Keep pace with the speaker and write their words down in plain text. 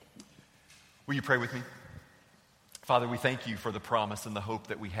Will you pray with me? Father, we thank you for the promise and the hope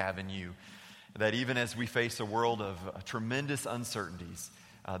that we have in you, that even as we face a world of tremendous uncertainties,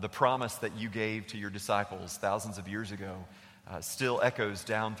 the promise that you gave to your disciples thousands of years ago still echoes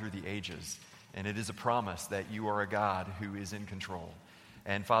down through the ages. And it is a promise that you are a God who is in control.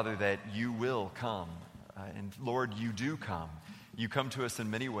 And Father, that you will come. And Lord, you do come. You come to us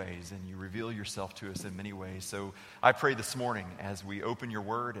in many ways, and you reveal yourself to us in many ways. So I pray this morning, as we open your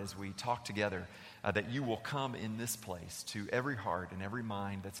word, as we talk together, that you will come in this place to every heart and every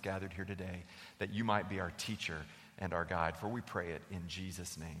mind that's gathered here today, that you might be our teacher and our guide. For we pray it in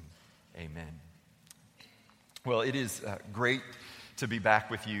Jesus' name. Amen. Well, it is great to be back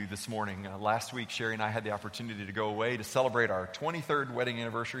with you this morning. Last week, Sherry and I had the opportunity to go away to celebrate our 23rd wedding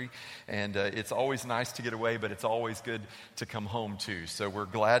anniversary, and it's always nice to get away, but it's always good to come home too. So we're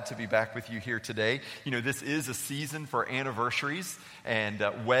glad to be back with you here today. You know, this is a season for anniversaries and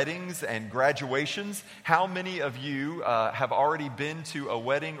weddings and graduations. How many of you have already been to a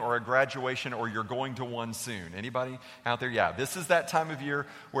wedding or a graduation, or you're going to one soon? Anybody out there? Yeah, this is that time of year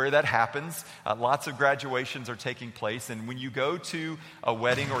where that happens. Lots of graduations are taking place, and when you go to a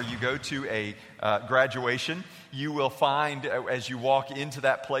wedding or you go to a graduation, you will find as you walk into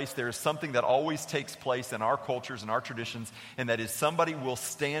that place, there is something that always takes place in our cultures and our traditions, and that is somebody will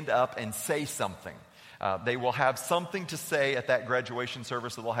stand up and say something. They will have something to say at that graduation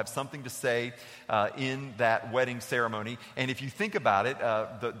service, or they'll have something to say in that wedding ceremony. And if you think about it,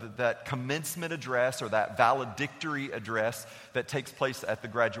 that commencement address or that valedictory address that takes place at the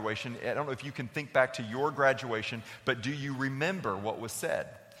graduation, I don't know if you can think back to your graduation, but do you remember what was said?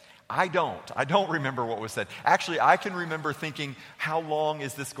 I don't remember what was said. Actually, I can remember thinking, how long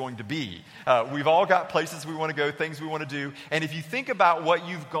is this going to be? We've all got places we want to go, things we want to do. And if you think about what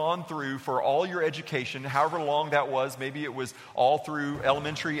you've gone through for all your education, however long that was, maybe it was all through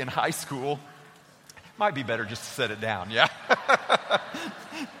elementary and high school. Might be better just to set it down, yeah?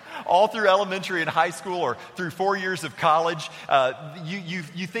 All through elementary and high school, or through 4 years of college,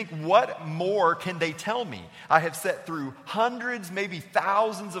 you think, what more can they tell me? I have sat through hundreds, maybe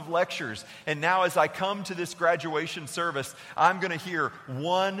thousands of lectures, and now as I come to this graduation service, I'm going to hear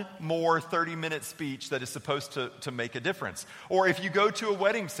one more 30-minute speech that is supposed to make a difference. Or if you go to a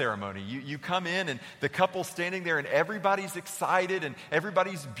wedding ceremony, you come in and the couple's standing there and everybody's excited and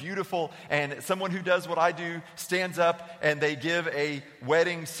everybody's beautiful, and someone who does what I do stands up and they give a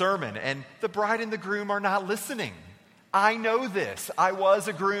wedding sermon. And the bride and the groom are not listening. I know this. I was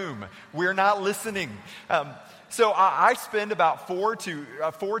a groom. We're not listening. So I spend about 4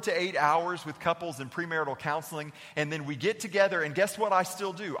 to 8 hours with couples in premarital counseling, and then we get together, and guess what I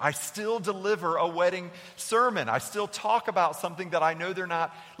still do? I still deliver a wedding sermon. I still talk about something that I know they're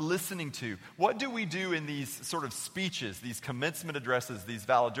not listening to. What do we do in these sort of speeches, these commencement addresses, these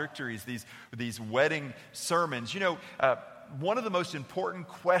valedictories, these wedding sermons? You know, one of the most important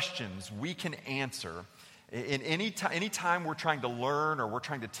questions we can answer in any time we're trying to learn or we're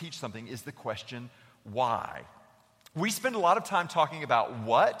trying to teach something is the question, why? We spend a lot of time talking about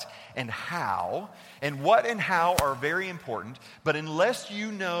what and how are very important, but unless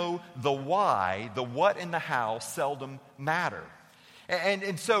you know the why, the what and the how seldom matter.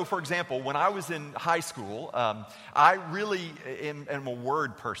 And so, for example, when I was in high school, I really am a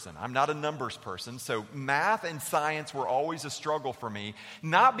word person. I'm not a numbers person. So math and science were always a struggle for me,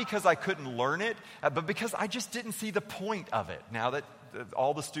 not because I couldn't learn it, but because I just didn't see the point of it. Now that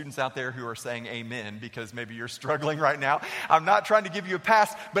all the students out there who are saying amen, because maybe you're struggling right now, I'm not trying to give you a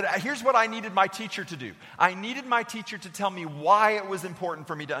pass, but here's what I needed my teacher to do. I needed my teacher to tell me why it was important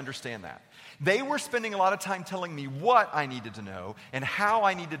for me to understand that. They were spending a lot of time telling me what I needed to know and how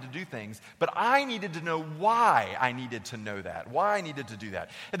I needed to do things, but I needed to know why I needed to know that, why I needed to do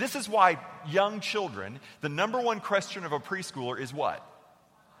that. And this is why young children, the number one question of a preschooler is what?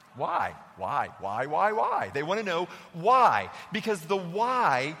 Why? Why? They want to know why, because the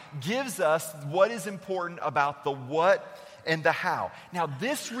why gives us what is important about the what and the how. Now,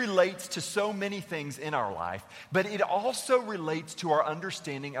 this relates to so many things in our life, but it also relates to our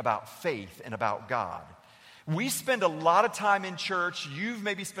understanding about faith and about God. We spend a lot of time in church. You've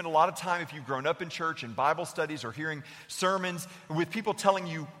maybe spent a lot of time, if you've grown up in church, in Bible studies or hearing sermons with people telling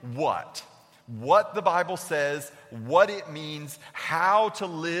you what the Bible says, what it means, how to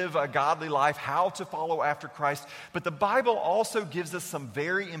live a godly life, how to follow after Christ. But the Bible also gives us some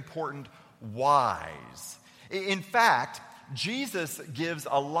very important whys. In fact, Jesus gives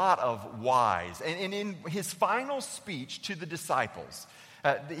a lot of whys. And in his final speech to the disciples,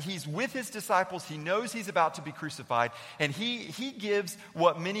 he's with his disciples. He knows he's about to be crucified. And he gives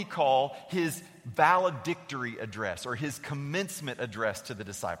what many call his valedictory address or his commencement address to the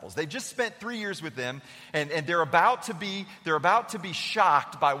disciples. They've just spent 3 years with them, and they're about to be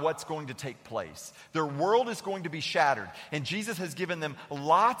shocked by what's going to take place. Their world is going to be shattered, and Jesus has given them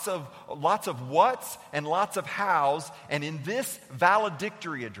lots of whats and lots of hows, and in this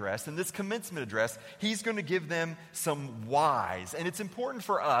valedictory address, in this commencement address, he's going to give them some whys, and it's important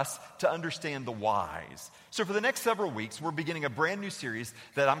for us to understand the whys. So for the next several weeks, we're beginning a brand new series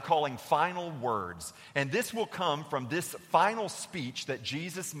that I'm calling Final Words. And this will come from this final speech that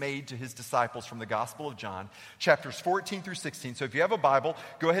Jesus made to his disciples from the Gospel of John, chapters 14 through 16. So if you have a Bible,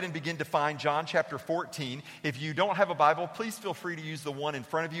 go ahead and begin to find John chapter 14. If you don't have a Bible, please feel free to use the one in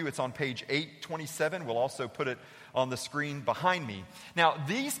front of you. It's on page 827. We'll also put it on the screen behind me. Now,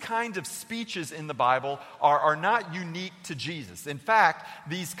 these kinds of speeches in the Bible are not unique to Jesus. In fact,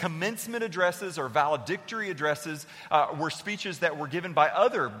 these commencement addresses or valedictory addresses were speeches that were given by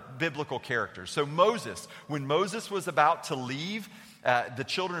other biblical characters. So Moses, when Moses was about to leave the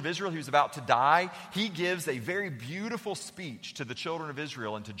children of Israel, he was about to die, he gives a very beautiful speech to the children of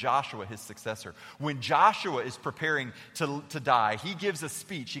Israel and to Joshua, his successor. When Joshua is preparing to die, he gives a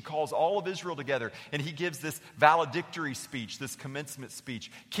speech. He calls all of Israel together, and he gives this valedictory speech, this commencement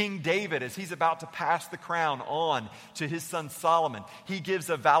speech. King David, as he's about to pass the crown on to his son Solomon, he gives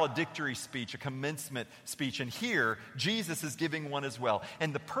a valedictory speech, a commencement speech. And here, Jesus is giving one as well.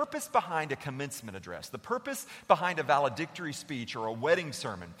 And the purpose behind a commencement address, the purpose behind a valedictory speech or a wedding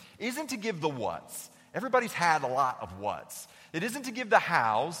sermon isn't to give the whats. Everybody's had a lot of whats. It isn't to give the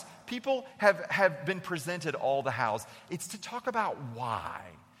hows. People have been presented all the hows. It's to talk about why.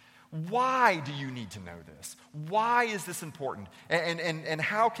 Why do you need to know this? Why is this important? And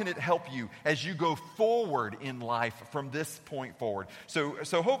how can it help you as you go forward in life from this point forward? So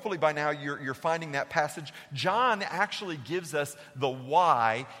hopefully by now you're finding that passage. John actually gives us the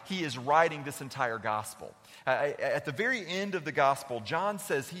why he is writing this entire gospel. At the very end of the gospel, John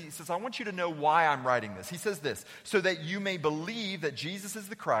says, I want you to know why I'm writing this. He says this, so that you may believe that Jesus is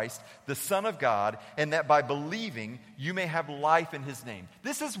the Christ, the Son of God, and that by believing you may have life in his name.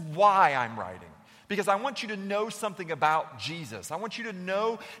 This is why I'm writing. Because I want you to know something about Jesus. I want you to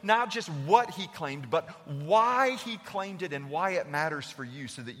know not just what he claimed, but why he claimed it and why it matters for you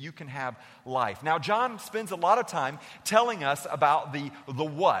so that you can have life. Now, John spends a lot of time telling us about the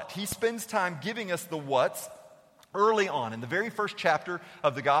what. He spends time giving us the what's. Early on, in the very first chapter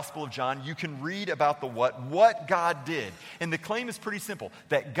of the Gospel of John, you can read about the what God did. And the claim is pretty simple,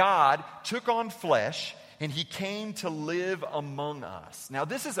 that God took on flesh and he came to live among us. Now,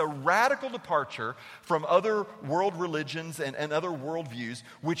 this is a radical departure from other world religions and other worldviews,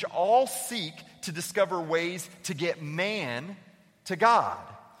 which all seek to discover ways to get man to God.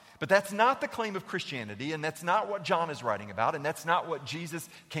 But that's not the claim of Christianity, and that's not what John is writing about, and that's not what Jesus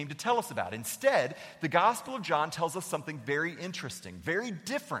came to tell us about. Instead, the Gospel of John tells us something very interesting, very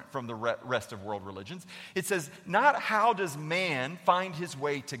different from the rest of world religions. It says, not how does man find his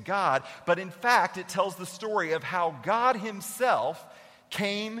way to God, but in fact, it tells the story of how God himself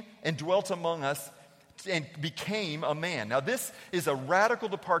came and dwelt among us and became a man. Now, this is a radical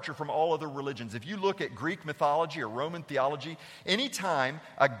departure from all other religions. If you look at Greek mythology or Roman theology, anytime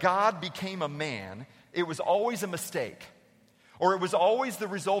a god became a man, it was always a mistake. Or it was always the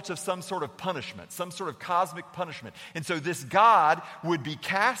result of some sort of punishment, some sort of cosmic punishment. And so this God would be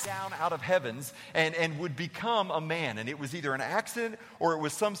cast down out of heavens and would become a man. And it was either an accident or it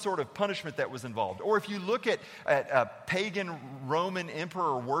was some sort of punishment that was involved. Or if you look at pagan Roman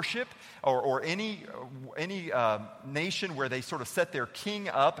emperor worship or any nation where they sort of set their king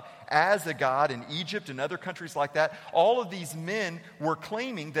up as a god in Egypt and other countries like that, all of these men were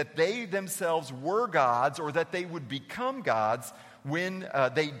claiming that they themselves were gods or that they would become gods when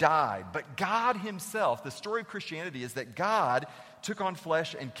they died. But God himself, the story of Christianity is that God took on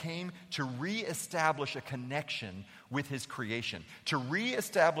flesh and came to reestablish a connection with his creation, to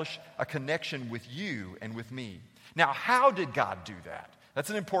reestablish a connection with you and with me. Now, how did God do that? That's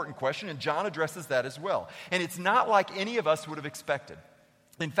an important question, and John addresses that as well. And it's not like any of us would have expected.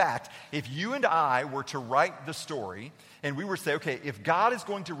 In fact, if you and I were to write the story and we were to say, okay, if God is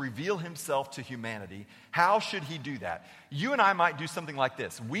going to reveal himself to humanity, how should he do that? You and I might do something like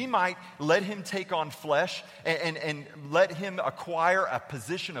this. We might let him take on flesh and let him acquire a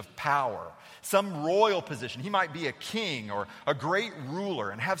position of power, some royal position. He might be a king or a great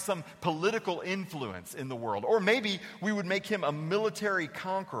ruler and have some political influence in the world. Or maybe we would make him a military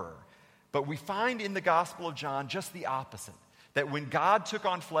conqueror. But we find in the Gospel of John just the opposite. That when God took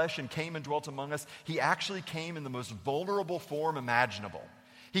on flesh and came and dwelt among us, he actually came in the most vulnerable form imaginable.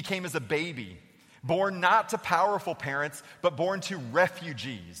 He came as a baby, born not to powerful parents, but born to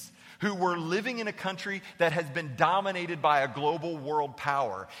refugees, who were living in a country that has been dominated by a global world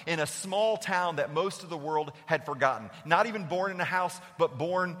power, in a small town that most of the world had forgotten. Not even born in a house, but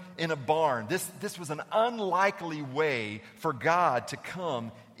born in a barn. This was an unlikely way for God to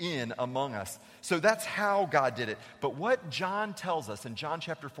come in among us. So that's how God did it. But what John tells us in John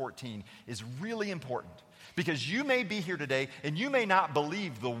chapter 14 is really important, because you may be here today and you may not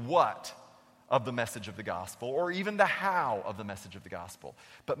believe the what of the message of the gospel, or even the how of the message of the gospel.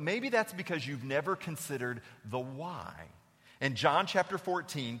 But maybe that's because you've never considered the why. And John chapter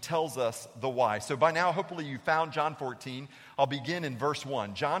 14 tells us the why. So by now, hopefully you found John 14. I'll begin in verse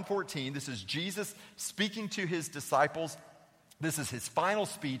 1. John 14, this is Jesus speaking to his disciples. This is his final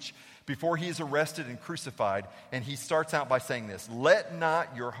speech before he is arrested and crucified. And he starts out by saying this: "Let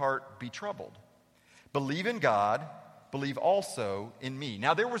not your heart be troubled. Believe in God, believe also in me."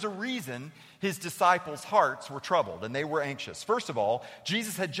 Now, there was a reason his disciples' hearts were troubled and they were anxious. First of all,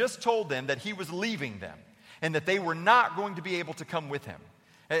 Jesus had just told them that he was leaving them and that they were not going to be able to come with him.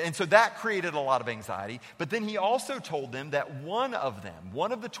 And so that created a lot of anxiety. But then he also told them that one of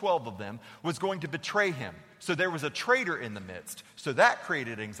the 12 of them, was going to betray him. So there was a traitor in the midst. So that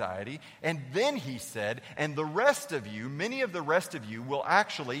created anxiety. And then he said, "And the rest of you, many of the rest of you, will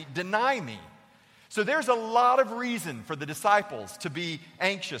actually deny me." So there's a lot of reason for the disciples to be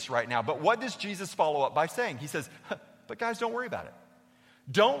anxious right now. But what does Jesus follow up by saying? He says, "But guys, don't worry about it.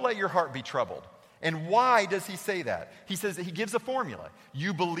 Don't let your heart be troubled." And why does he say that? He says that he gives a formula.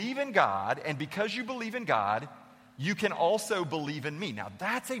 You believe in God, and because you believe in God, you can also believe in me. Now,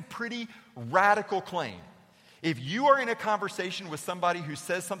 that's a pretty radical claim. If you are in a conversation with somebody who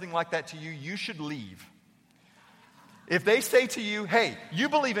says something like that to you, you should leave. If they say to you, "Hey, you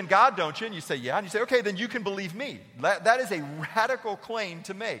believe in God, don't you?" And you say, "Yeah." And you say, "Okay, then you can believe me." That is a radical claim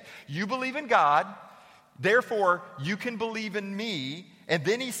to make. You believe in God, therefore you can believe in me. And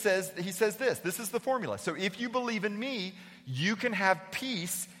then he says this is the formula. So if you believe in me, you can have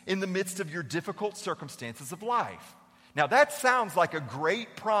peace in the midst of your difficult circumstances of life. Now that sounds like a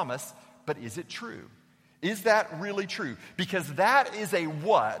great promise, but is it true? Is that really true? Because that is a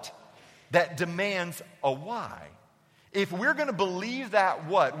what that demands a why. If we're going to believe that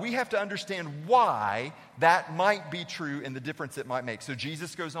what, we have to understand why that might be true and the difference it might make. So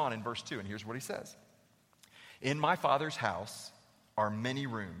Jesus goes on in verse 2, and here's what he says. "In my Father's house are many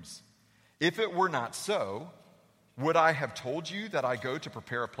rooms. If it were not so, would I have told you that I go to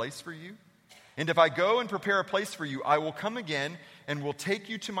prepare a place for you? And if I go and prepare a place for you, I will come again and will take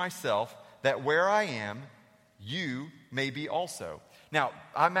you to myself, that where I am, you may be also." Now,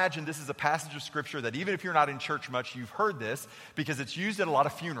 I imagine this is a passage of Scripture that even if you're not in church much, you've heard this because it's used at a lot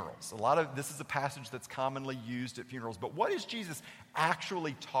of funerals. This is a passage that's commonly used at funerals. But what is Jesus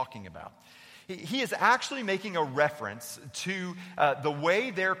actually talking about? He is actually making a reference to the way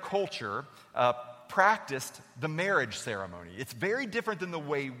their culture practiced the marriage ceremony. It's very different than the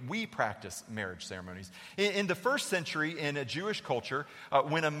way we practice marriage ceremonies. In the first century, in a Jewish culture,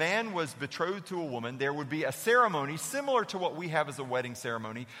 when a man was betrothed to a woman, there would be a ceremony similar to what we have as a wedding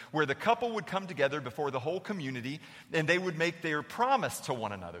ceremony, where the couple would come together before the whole community, and they would make their promise to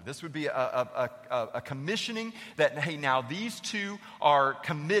one another. This would be a commissioning that, hey, now these two are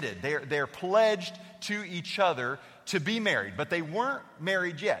committed. They're pledged to each other to be married, but they weren't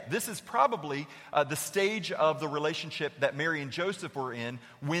married yet. This is probably the stage of the relationship that Mary and Joseph were in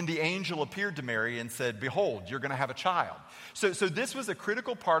when the angel appeared to Mary and said, "Behold, you're going to have a child." So this was a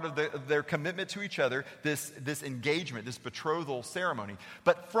critical part of their commitment to each other, this engagement, this betrothal ceremony.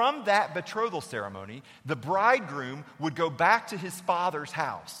 But from that betrothal ceremony, the bridegroom would go back to his father's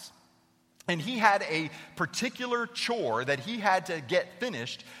house. And he had a particular chore that he had to get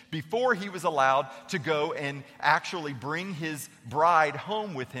finished before he was allowed to go and actually bring his bride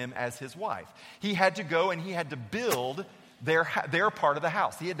home with him as his wife. He had to go and he had to build their part of the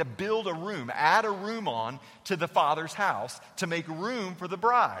house. He had to build a room, add a room on to the father's house to make room for the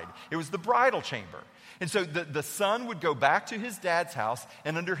bride. It was the bridal chamber. And so the son would go back to his dad's house,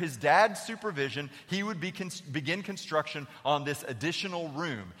 and under his dad's supervision, he would begin construction on this additional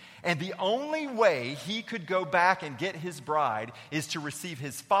room. And the only way he could go back and get his bride is to receive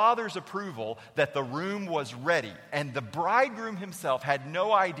his father's approval that the room was ready. And the bridegroom himself had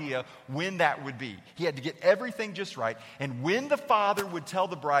no idea when that would be. He had to get everything just right. And when the father would tell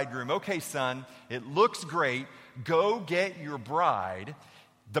the bridegroom, "Okay, son, it looks great, go get your bride,"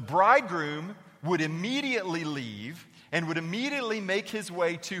 the bridegroom would immediately leave and would immediately make his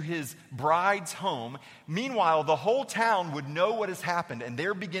way to his bride's home. Meanwhile, the whole town would know what has happened, and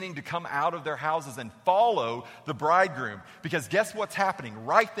they're beginning to come out of their houses and follow the bridegroom. Because guess what's happening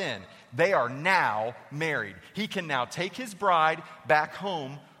right then? They are now married. He can now take his bride back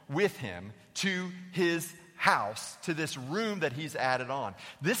home with him to his house, to this room that he's added on.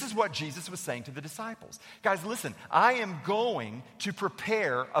 This is what Jesus was saying to the disciples. Guys, listen, I am going to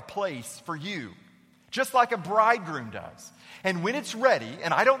prepare a place for you, just like a bridegroom does. And when it's ready,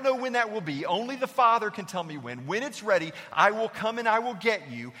 and I don't know when that will be, only the Father can tell me when it's ready, I will come and I will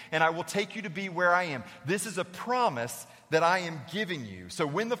get you, and I will take you to be where I am. This is a promise that I am giving you. So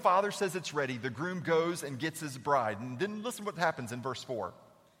when the Father says it's ready, the groom goes and gets his bride. And then listen what happens in verse 4.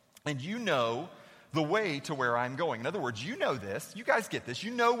 And you know the way to where I'm going. In other words, you know this. You guys get this.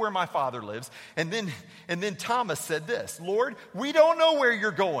 You know where my Father lives. And then Thomas said this, Lord, we don't know where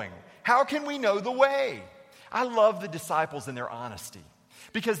you're going. How can we know the way? I love the disciples and their honesty,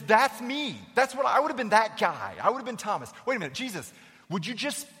 because that's me. That's what I would have been, that guy. I would have been Thomas. Wait a minute, Jesus, would you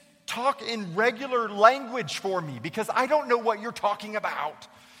just talk in regular language for me? Because I don't know what you're talking about.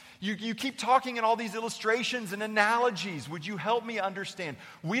 You keep talking in all these illustrations and analogies. Would you help me understand?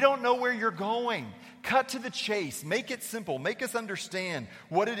 We don't know where you're going. Cut to the chase. Make it simple. Make us understand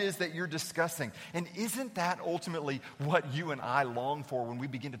what it is that you're discussing. And isn't that ultimately what you and I long for when we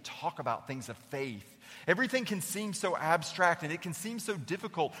begin to talk about things of faith? Everything can seem so abstract, and it can seem so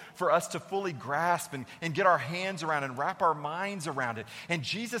difficult for us to fully grasp and get our hands around and wrap our minds around it. And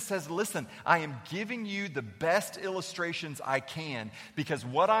Jesus says, listen, I am giving you the best illustrations I can, because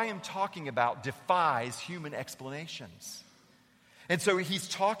what I am talking about defies human explanations. And so he's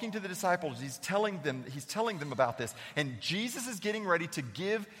talking to the disciples, he's telling them about this, and Jesus is getting ready to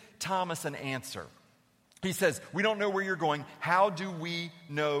give Thomas an answer. He says, we don't know where you're going. How do we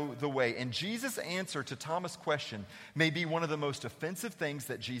know the way? And Jesus' answer to Thomas' question may be one of the most offensive things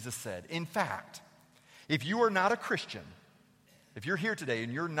that Jesus said. In fact, if you are not a Christian, if you're here today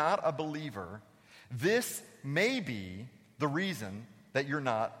and you're not a believer, this may be the reason that you're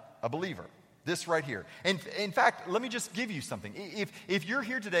not a believer. This right here. And in fact, let me just give you something. If you're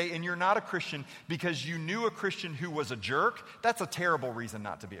here today and you're not a Christian because you knew a Christian who was a jerk, that's a terrible reason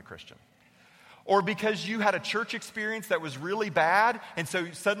not to be a Christian. Or because you had a church experience that was really bad, and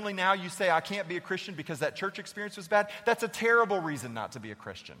so suddenly now you say, I can't be a Christian because that church experience was bad, that's a terrible reason not to be a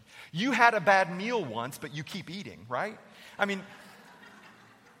Christian. You had a bad meal once, but you keep eating, right? I mean,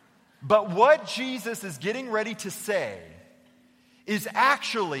 but what Jesus is getting ready to say is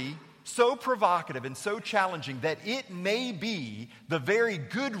actually so provocative and so challenging that it may be the very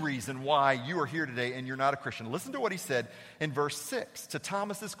good reason why you are here today and you're not a Christian. Listen to what he said in verse 6 to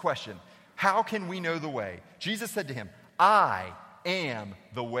Thomas's question. How can we know the way? Jesus said to him, I am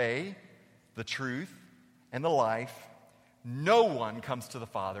the way, the truth, and the life. No one comes to the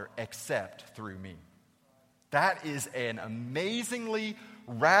Father except through me. That is an amazingly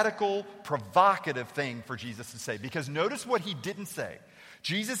radical, provocative thing for Jesus to say. Because notice what he didn't say.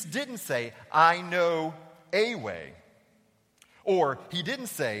 Jesus didn't say, I know a way. Or he didn't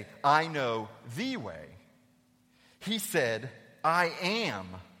say, I know the way. He said, I am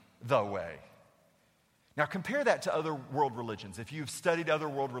the way. Now compare that to other world religions. If you've studied other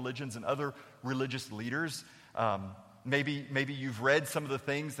world religions and other religious leaders, maybe you've read some of the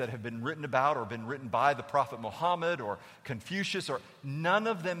things that have been written about or been written by the Prophet Muhammad or Confucius, or none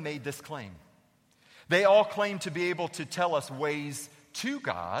of them made this claim. They all claimed to be able to tell us ways to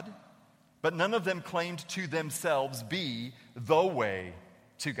God, but none of them claimed to themselves be the way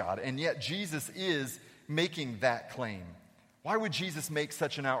to God. And yet Jesus is making that claim. Why would Jesus make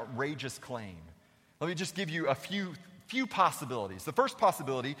such an outrageous claim? Let me just give you a few possibilities. The first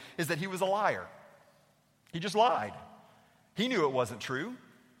possibility is that he was a liar. He just lied. He knew it wasn't true.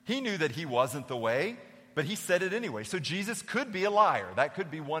 He knew that he wasn't the way, but he said it anyway. So Jesus could be a liar. That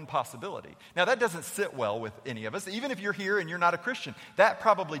could be one possibility. Now that doesn't sit well with any of us. Even if you're here and you're not a Christian, that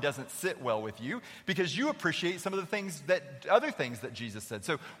probably doesn't sit well with you because you appreciate some of the other things that Jesus said.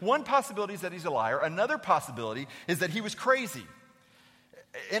 So one possibility is that he's a liar. Another possibility is that he was crazy.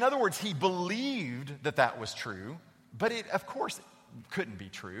 In other words, he believed that was true, but it, of course, couldn't be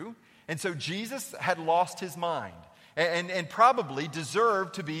true. And so Jesus had lost his mind. And probably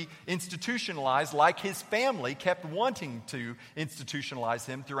deserved to be institutionalized like his family kept wanting to institutionalize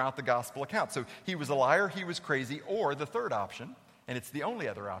him throughout the gospel account. So he was a liar, he was crazy, or the third option, and it's the only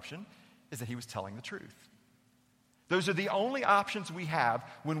other option, is that he was telling the truth. Those are the only options we have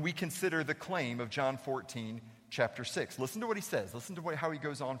when we consider the claim of John 14, chapter 6. Listen to what he says. Listen to how he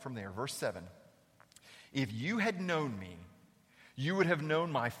goes on from there. Verse 7. If you had known me, you would have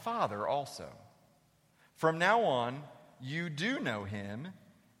known my Father also. From now on, you do know him,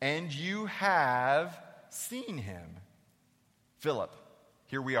 and you have seen him. Philip,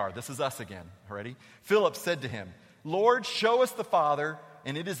 here we are. This is us again. Ready? Philip said to him, Lord, show us the Father,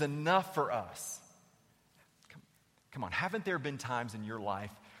 and it is enough for us. Come on, haven't there been times in your life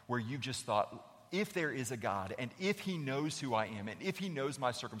where you just thought, if there is a God, and if he knows who I am, and if he knows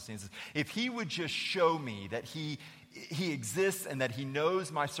my circumstances, if he would just show me that he exists and that he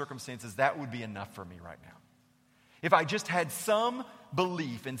knows my circumstances, that would be enough for me right now. If I just had some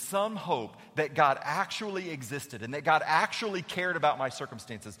belief and some hope that God actually existed and that God actually cared about my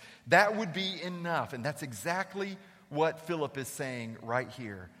circumstances, that would be enough. And that's exactly what Philip is saying right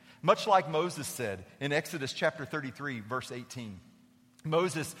here. Much like Moses said in Exodus chapter 33, verse 18.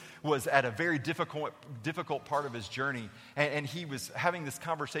 Moses was at a very difficult part of his journey, and he was having this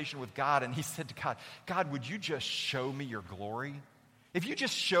conversation with God, and he said to God, God, would you just show me your glory? If you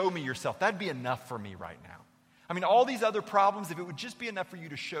just show me yourself, that'd be enough for me right now. I mean, all these other problems, if it would just be enough for you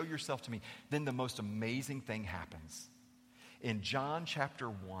to show yourself to me, then the most amazing thing happens. In John chapter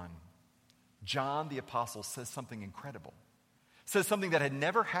 1, John the apostle says something incredible. Says something that had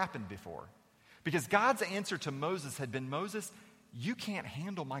never happened before. Because God's answer to Moses had been, Moses, you can't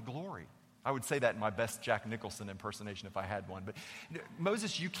handle my glory. I would say that in my best Jack Nicholson impersonation if I had one. But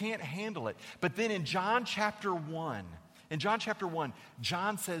Moses, you can't handle it. But then in John chapter 1,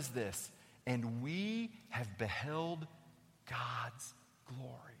 John says this, and we have beheld God's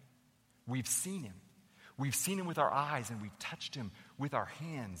glory. We've seen him. We've seen him with our eyes, and we've touched him with our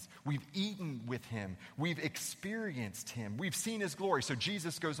hands. We've eaten with him. We've experienced him. We've seen his glory. So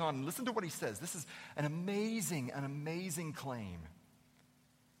Jesus goes on, and listen to what he says. This is an amazing claim.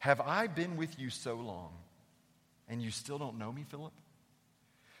 Have I been with you so long, and you still don't know me, Philip?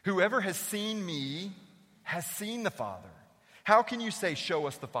 Whoever has seen me has seen the Father. How can you say, show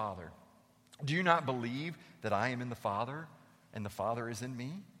us the Father? Do you not believe that I am in the Father, and the Father is in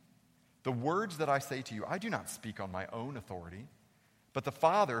me? The words that I say to you, I do not speak on my own authority, but the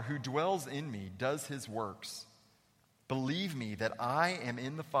Father who dwells in me does his works. Believe me that I am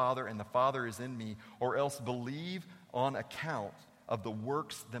in the Father and the Father is in me, or else believe on account of the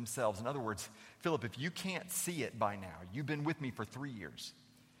works themselves. In other words, Philip, if you can't see it by now, you've been with me for 3 years.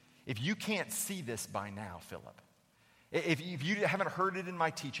 If you can't see this by now, Philip, if you haven't heard it in my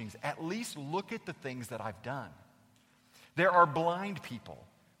teachings, at least look at the things that I've done. There are blind people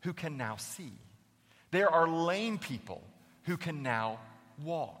who can now see. There are lame people who can now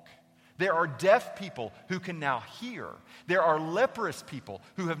walk. There are deaf people who can now hear. There are leprous people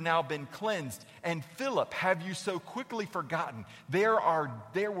who have now been cleansed. And Philip, have you so quickly forgotten? There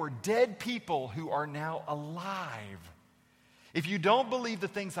were dead people who are now alive. If you don't believe the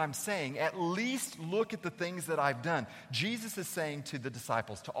things I'm saying, at least look at the things that I've done. Jesus is saying to the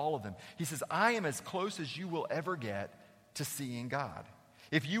disciples, to all of them, he says, I am as close as you will ever get to seeing God.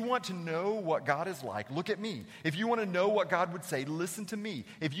 If you want to know what God is like, look at me. If you want to know what God would say, listen to me.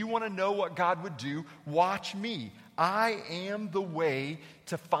 If you want to know what God would do, watch me. I am the way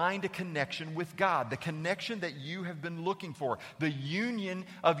to find a connection with God, the connection that you have been looking for. The union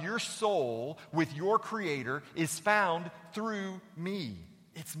of your soul with your Creator is found through me.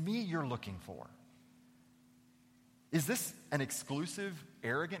 It's me you're looking for. Is this an exclusive,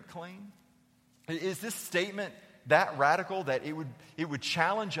 arrogant claim? Is this statement that radical that it would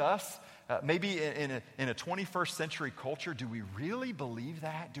challenge us? Maybe in a 21st century culture, do we really believe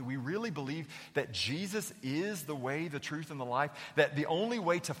that? Do we really believe that Jesus is the way, the truth, and the life? That the only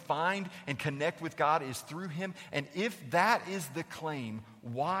way to find and connect with God is through him? And if that is the claim,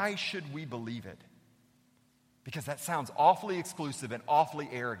 why should we believe it? Because that sounds awfully exclusive and awfully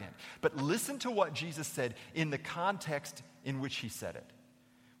arrogant. But listen to what Jesus said in the context in which he said it.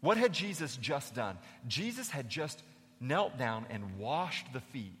 What had Jesus just done? Jesus had just knelt down and washed the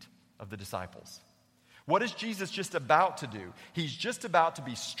feet of the disciples. What is Jesus just about to do? He's just about to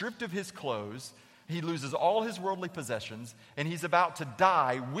be stripped of his clothes. He loses all his worldly possessions, and he's about to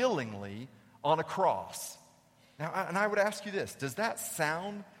die willingly on a cross. Now, and I would ask you this, does that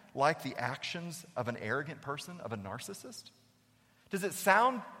sound like the actions of an arrogant person, of a narcissist? Does it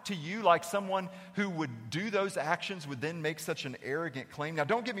sound to you like someone who would do those actions would then make such an arrogant claim? Now,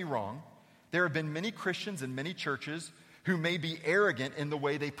 don't get me wrong. There have been many Christians and many churches who may be arrogant in the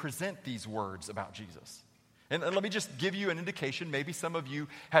way they present these words about Jesus. And let me just give you an indication. Maybe some of you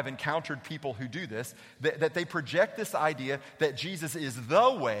have encountered people who do this, that they project this idea that Jesus is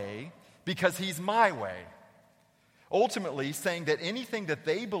the way because he's my way. Ultimately, saying that anything that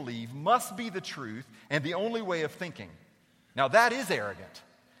they believe must be the truth and the only way of thinking. Now, that is arrogant,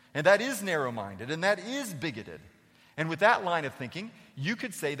 and that is narrow-minded, and that is bigoted. And with that line of thinking, you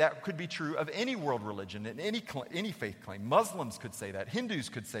could say that could be true of any world religion and any faith claim. Muslims could say that. Hindus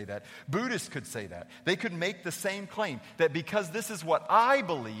could say that. Buddhists could say that. They could make the same claim, that because this is what I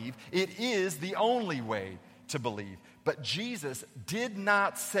believe, it is the only way to believe. But Jesus did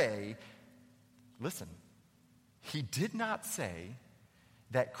not say, listen, he did not say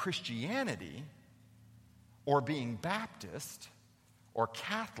that Christianity or being Baptist or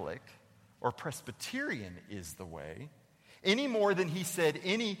Catholic or Presbyterian is the way, any more than he said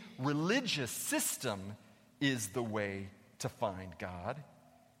any religious system is the way to find God.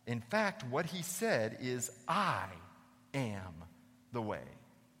 In fact, what he said is, I am the way.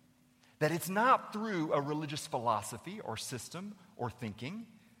 That it's not through a religious philosophy or system or thinking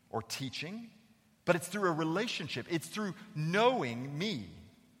or teaching, but it's through a relationship. It's through knowing me.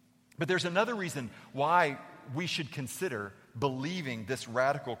 But there's another reason why we should consider believing this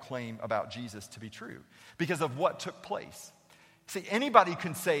radical claim about Jesus to be true, because of what took place. See, anybody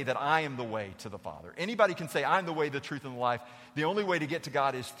can say that I am the way to the Father. Anybody can say I'm the way, the truth, and the life. The only way to get to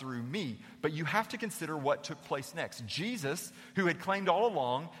God is through me. But you have to consider what took place next. Jesus, who had claimed all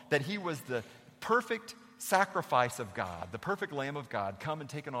along that he was the perfect sacrifice of God, the perfect Lamb of God, come and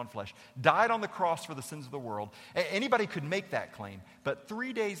taken on flesh, died on the cross for the sins of the world. Anybody could make that claim. But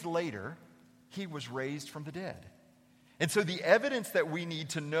 3 days later, he was raised from the dead. And so the evidence that we need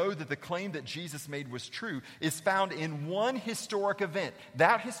to know that the claim that Jesus made was true is found in one historic event.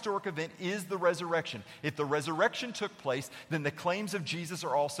 That historic event is the resurrection. If the resurrection took place, then the claims of Jesus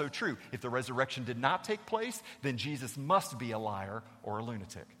are also true. If the resurrection did not take place, then Jesus must be a liar or a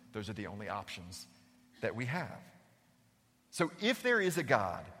lunatic. Those are the only options that we have. So if there is a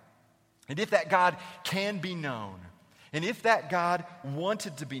God, and if that God can be known, and if that God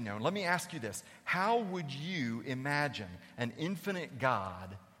wanted to be known, let me ask you this. How would you imagine an infinite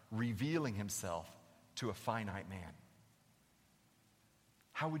God revealing himself to a finite man?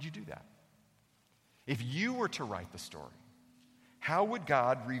 How would you do that? If you were to write the story, how would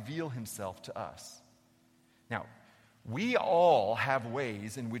God reveal himself to us? Now, we all have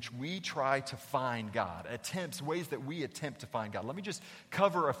ways in which we try to find God, ways that we attempt to find God. Let me just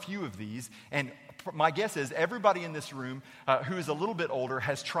cover a few of these. And my guess is everybody in this room who is a little bit older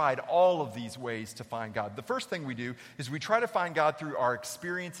has tried all of these ways to find God. The first thing we do is we try to find God through our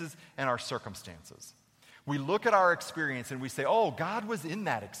experiences and our circumstances. We look at our experience and we say, oh, God was in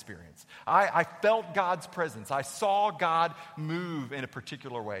that experience. I felt God's presence. I saw God move in a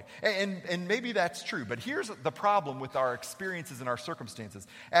particular way. And maybe that's true, but here's the problem with our experiences and our circumstances.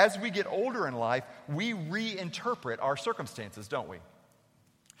 As we get older in life, we reinterpret our circumstances, don't we?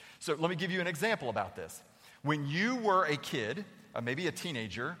 So let me give you an example about this. When you were a kid, maybe a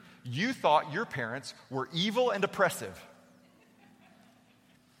teenager, you thought your parents were evil and oppressive.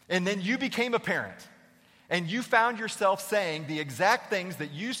 And then you became a parent. And you found yourself saying the exact things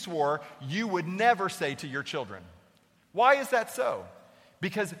that you swore you would never say to your children. Why is that so?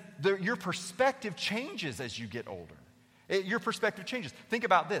 Because your perspective changes as you get older. Your perspective changes. Think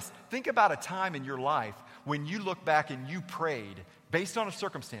about this. Think about a time in your life when you look back and you prayed based on a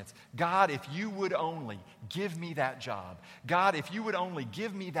circumstance. God, if you would only give me that job. God, if you would only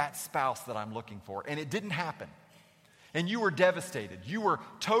give me that spouse that I'm looking for. And it didn't happen. And you were devastated. You were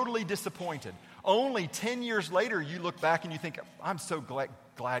totally disappointed. Only 10 years later, you look back and you think, I'm so glad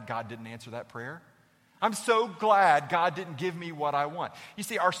God didn't answer that prayer. I'm so glad God didn't give me what I want. You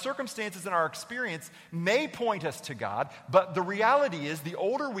see, our circumstances and our experience may point us to God, but the reality is the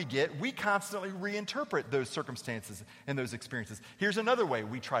older we get, we constantly reinterpret those circumstances and those experiences. Here's another way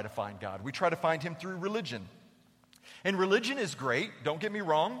we try to find God. We try to find him through religion. And religion is great, don't get me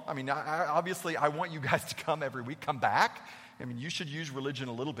wrong. I mean, obviously, I want you guys to come every week, come back. I mean, you should use religion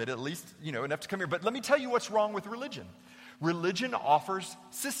a little bit, at least, enough to come here. But let me tell you what's wrong with religion. Religion offers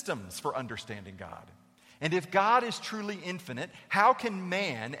systems for understanding God. And if God is truly infinite, how can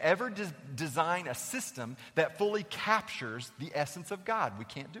man ever design a system that fully captures the essence of God? We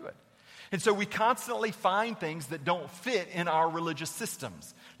can't do it. And so we constantly find things that don't fit in our religious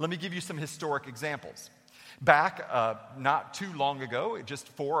systems. Let me give you some historic examples. Back not too long ago, just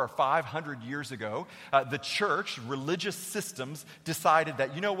 400 or 500 years ago, the church, religious systems decided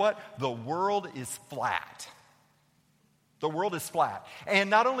that, you know what? The world is flat. The world is flat. And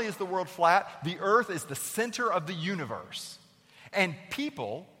not only is the world flat, the earth is the center of the universe. And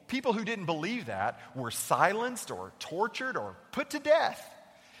people who didn't believe that were silenced or tortured or put to death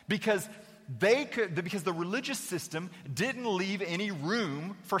because the religious system didn't leave any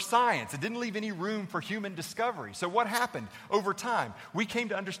room for science. It didn't leave any room for human discovery. So what happened? Over time, we came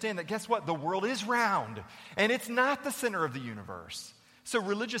to understand that, guess what? The world is round, and it's not the center of the universe. So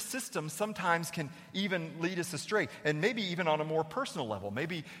religious systems sometimes can even lead us astray, and maybe even on a more personal level.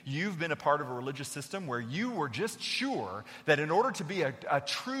 Maybe you've been a part of a religious system where you were just sure that in order to be a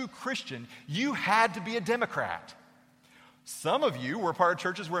true Christian, you had to be a Democrat. Some of you were part of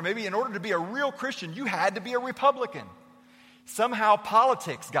churches where maybe in order to be a real Christian, you had to be a Republican. Somehow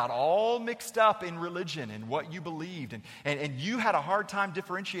politics got all mixed up in religion and what you believed, and you had a hard time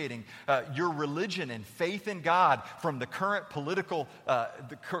differentiating your religion and faith in God from the current political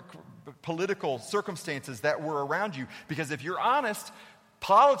circumstances that were around you. Because if you're honest,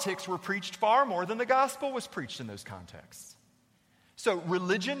 politics were preached far more than the gospel was preached in those contexts. So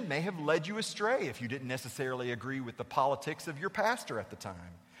religion may have led you astray if you didn't necessarily agree with the politics of your pastor at the time.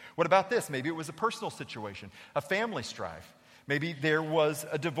 What about this? Maybe it was a personal situation, a family strife. Maybe there was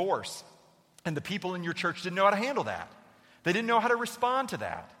a divorce, and the people in your church didn't know how to handle that. They didn't know how to respond to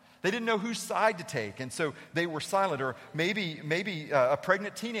that. They didn't know whose side to take, and so they were silent. Or maybe a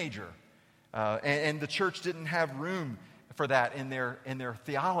pregnant teenager, and the church didn't have room for that in their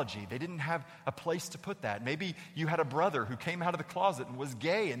theology. They didn't have a place to put that. Maybe you had a brother who came out of the closet and was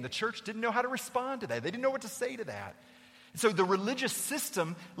gay, and the church didn't know how to respond to that. They didn't know what to say to that. So the religious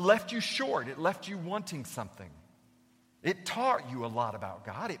system left you short. It left you wanting something. It taught you a lot about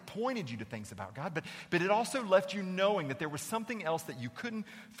God. It pointed you to things about God, but it also left you knowing that there was something else that you couldn't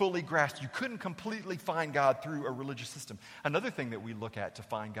fully grasp. You couldn't completely find God through a religious system. Another thing that we look at to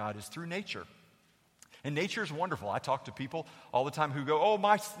find God is through nature. And nature is wonderful. I talk to people all the time who go, "Oh,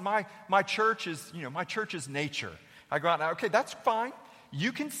 my church is, my church is nature." I go out and, okay, that's fine.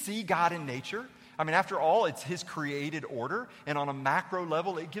 You can see God in nature. I mean, after all, it's His created order, and on a macro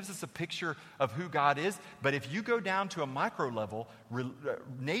level, it gives us a picture of who God is. But if you go down to a micro level,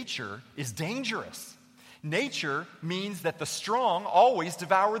 nature is dangerous. Nature means that the strong always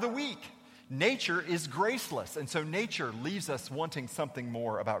devour the weak. Nature is graceless, and so nature leaves us wanting something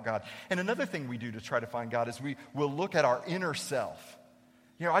more about God. And another thing we do to try to find God is we will look at our inner self.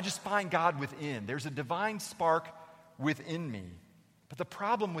 I just find God within. There's a divine spark within me. But the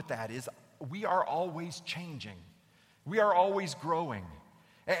problem with that is we are always changing. We are always growing.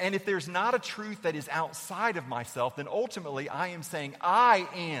 And if there's not a truth that is outside of myself, then ultimately I am saying I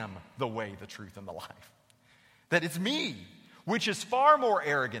am the way, the truth, and the life. That it's me, which is far more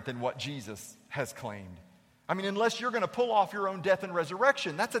arrogant than what Jesus has claimed. I mean, unless you're going to pull off your own death and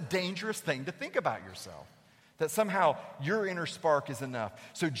resurrection, that's a dangerous thing to think about yourself. That somehow your inner spark is enough.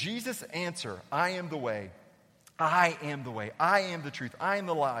 So Jesus' answer, I am the way, I am the way, I am the truth, I am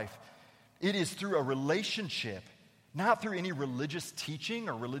the life. It is through a relationship, not through any religious teaching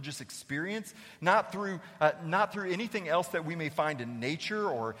or religious experience, not through anything else that we may find in nature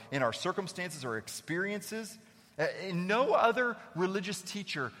or in our circumstances or experiences. No other religious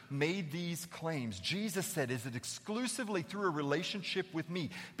teacher made these claims. Jesus said, is it exclusively through a relationship with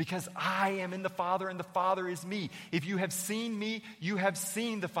me? Because I am in the Father and the Father is me. If you have seen me, you have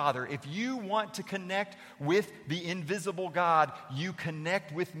seen the Father. If you want to connect with the invisible God, you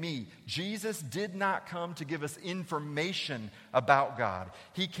connect with me. Jesus did not come to give us information about God.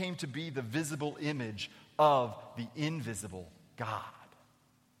 He came to be the visible image of the invisible God.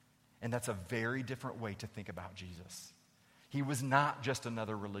 And that's a very different way to think about Jesus. He was not just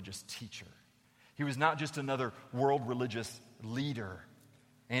another religious teacher. He was not just another world religious leader.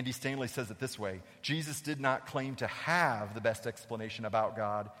 Andy Stanley says it this way: Jesus did not claim to have the best explanation about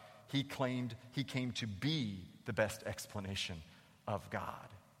God. He claimed he came to be the best explanation of God.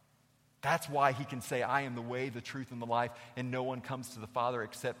 That's why he can say, I am the way, the truth, and the life, and no one comes to the Father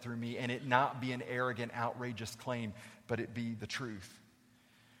except through me, and it not be an arrogant, outrageous claim, but it be the truth.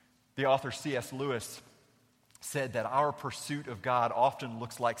 The author C.S. Lewis said that our pursuit of God often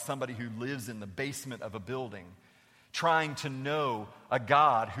looks like somebody who lives in the basement of a building, trying to know a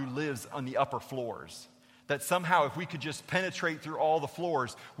God who lives on the upper floors. That somehow if we could just penetrate through all the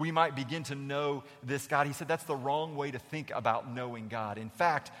floors, we might begin to know this God. He said that's the wrong way to think about knowing God. In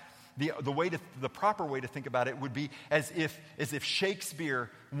fact, the proper way to think about it would be as if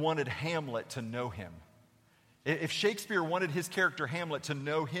Shakespeare wanted Hamlet to know him. If Shakespeare wanted his character Hamlet to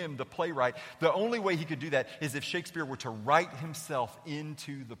know him, the playwright, the only way he could do that is if Shakespeare were to write himself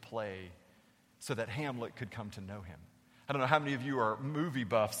into the play so that Hamlet could come to know him. I don't know how many of you are movie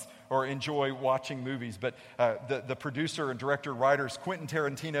buffs or enjoy watching movies, but the producer and director, writers, Quentin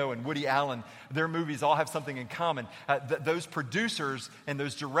Tarantino and Woody Allen, their movies all have something in common. Those producers and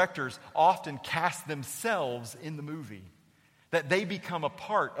those directors often cast themselves in the movie, that they become a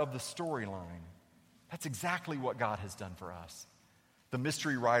part of the storyline. That's exactly what God has done for us. The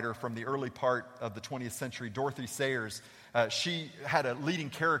mystery writer from the early part of the 20th century, Dorothy Sayers, she had a leading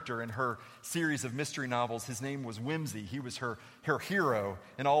character in her series of mystery novels. His name was Whimsy. He was her hero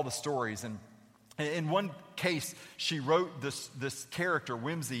in all the stories. And in one case, she wrote this character,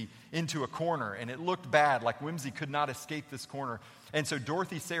 Whimsy, into a corner, and it looked bad, like Whimsy could not escape this corner. And so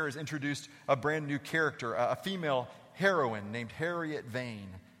Dorothy Sayers introduced a brand new character, a female heroine named Harriet Vane.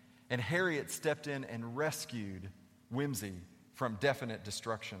 And Harriet stepped in and rescued Whimsy from definite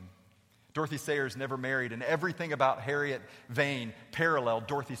destruction. Dorothy Sayers never married, and everything about Harriet Vane paralleled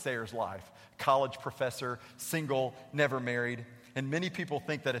Dorothy Sayers' life. College professor, single, never married. And many people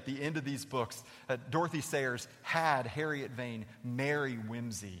think that at the end of these books, Dorothy Sayers had Harriet Vane marry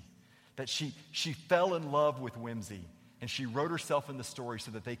Whimsy, that she fell in love with Whimsy, and she wrote herself in the story so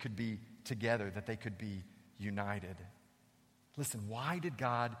that they could be together, that they could be united. Listen, why did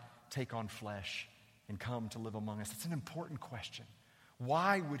God take on flesh and come to live among us? It's an important question.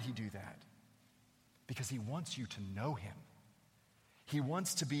 Why would he do that? Because he wants you to know him. He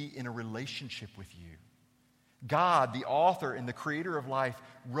wants to be in a relationship with you. God, the author and the creator of life,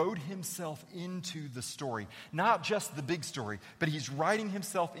 wrote himself into the story. Not just the big story, but he's writing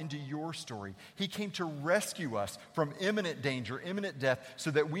himself into your story. He came to rescue us from imminent danger, imminent death,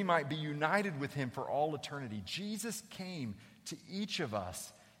 so that we might be united with him for all eternity. Jesus came to each of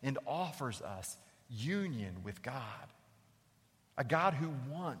us and offers us union with God. A God who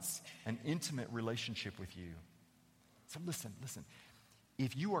wants an intimate relationship with you. So listen.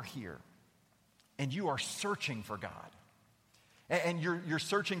 If you are here and you are searching for God, and you're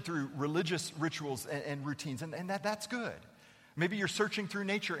searching through religious rituals and routines, and that's good. Maybe you're searching through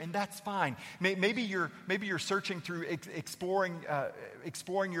nature, and that's fine. Maybe you're searching through exploring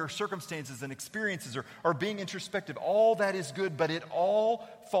your circumstances and experiences, or being introspective. All that is good, but it all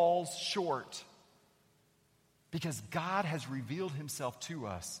falls short. Because God has revealed himself to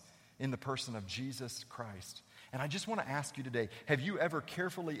us in the person of Jesus Christ. And I just want to ask you today, have you ever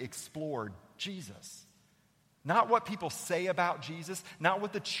carefully explored Jesus? Not what people say about Jesus, not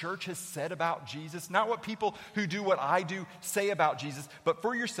what the church has said about Jesus, not what people who do what I do say about Jesus, but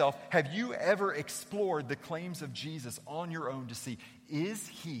for yourself, have you ever explored the claims of Jesus on your own to see, is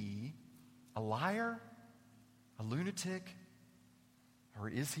he a liar, a lunatic, or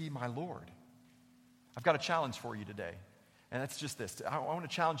is he my Lord? I've got a challenge for you today, and that's just this. I want to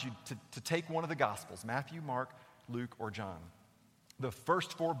challenge you to take one of the Gospels, Matthew, Mark, Luke, or John, the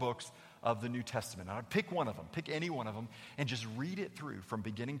first 4 books of the New Testament. I'd pick one of them, pick any one of them, and just read it through from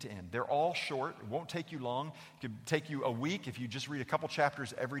beginning to end. They're all short. It won't take you long. It could take you a week if you just read a couple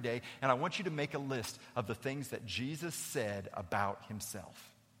chapters every day, and I want you to make a list of the things that Jesus said about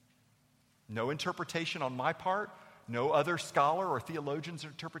himself. No interpretation on my part. No other scholar or theologian's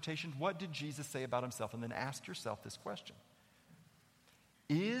interpretation. What did Jesus say about himself? And then ask yourself this question.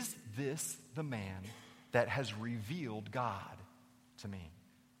 Is this the man that has revealed God to me?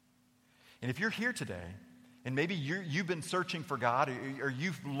 And if you're here today, and maybe you've been searching for God, or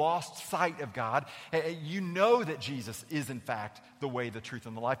you've lost sight of God, you know that Jesus is in fact the way, the truth,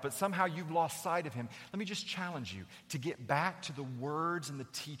 and the life, but somehow you've lost sight of him. Let me just challenge you to get back to the words and the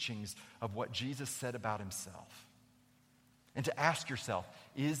teachings of what Jesus said about himself. And to ask yourself,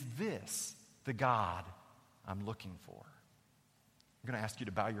 is this the God I'm looking for? I'm going to ask you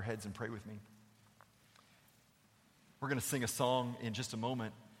to bow your heads and pray with me. We're going to sing a song in just a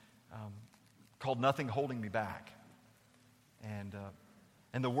moment called Nothing Holding Me Back.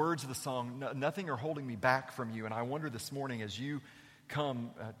 And the words of the song, nothing are holding me back from you. And I wonder this morning as you come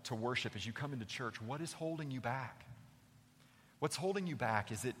to worship, as you come into church, what is holding you back? What's holding you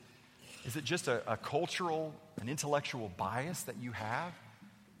back? Is it just a cultural, an intellectual bias that you have?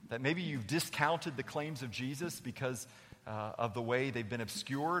 That maybe you've discounted the claims of Jesus because of the way they've been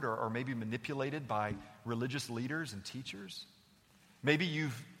obscured or maybe manipulated by religious leaders and teachers? Maybe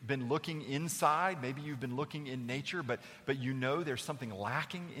you've been looking inside, maybe you've been looking in nature, but you know there's something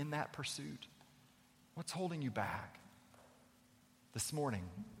lacking in that pursuit. What's holding you back? This morning,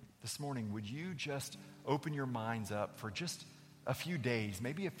 would you just open your minds up for just a few days,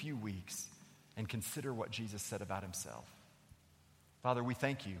 maybe a few weeks, and consider what Jesus said about himself? Father, we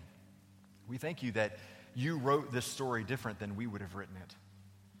thank you. We thank you that you wrote this story different than we would have written it.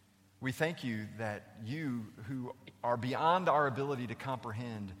 We thank you that you, who are beyond our ability to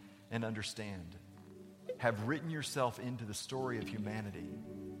comprehend and understand, have written yourself into the story of humanity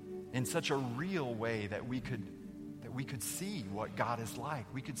in such a real way that we could see what God is like.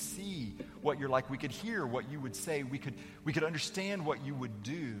 We could see what you're like. We could hear what you would say. We could understand what you would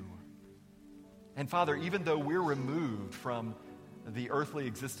do. And Father, even though we're removed from the earthly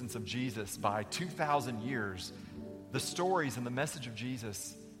existence of Jesus by 2,000 years, the stories and the message of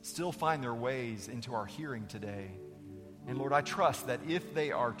Jesus still find their ways into our hearing today. And Lord, I trust that if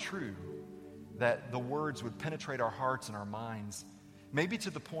they are true, that the words would penetrate our hearts and our minds, maybe to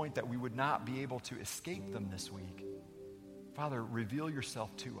the point that we would not be able to escape them this week. Father, reveal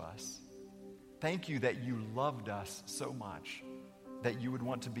yourself to us. Thank you that you loved us so much that you would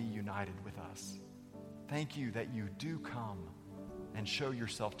want to be united with us. Thank you that you do come and show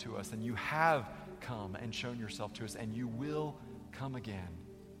yourself to us, and you have come and shown yourself to us, and you will come again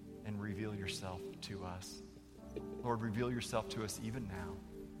and reveal yourself to us. Lord, reveal yourself to us even now,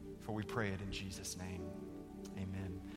 for we pray it in Jesus' name.